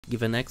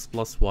Given x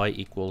plus y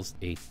equals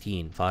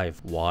 18,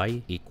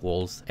 5y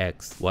equals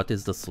x. What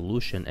is the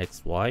solution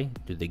xy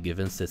to the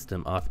given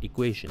system of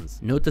equations?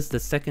 Notice the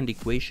second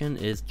equation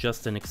is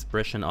just an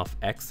expression of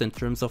x in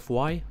terms of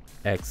y.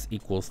 X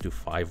equals to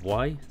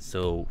 5y,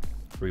 so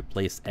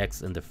replace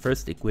x in the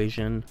first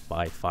equation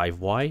by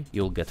 5y.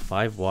 You'll get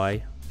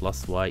 5y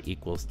plus y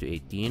equals to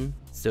 18.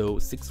 So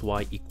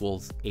 6y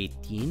equals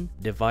 18.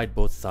 Divide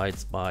both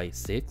sides by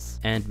 6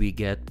 and we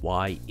get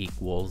y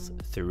equals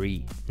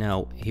 3.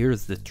 Now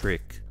here's the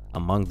trick.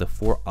 Among the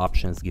 4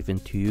 options given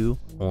to you,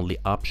 only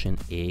option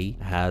A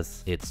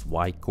has its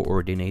y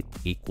coordinate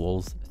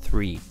equals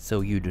 3.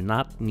 So you do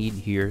not need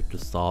here to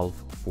solve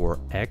for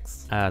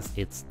x, as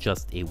it's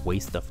just a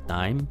waste of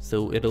time.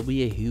 So it'll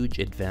be a huge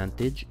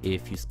advantage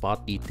if you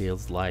spot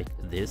details like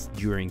this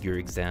during your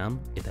exam.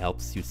 It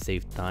helps you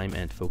save time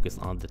and focus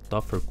on the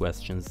tougher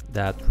questions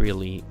that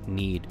really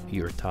need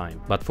your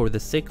time. But for the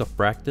sake of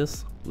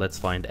practice, let's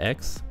find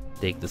x.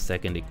 Take the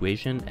second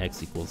equation,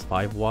 x equals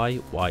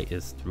 5y, y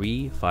is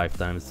 3, 5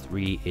 times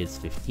 3 is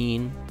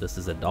 15. This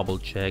is a double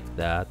check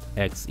that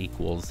x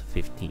equals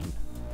 15.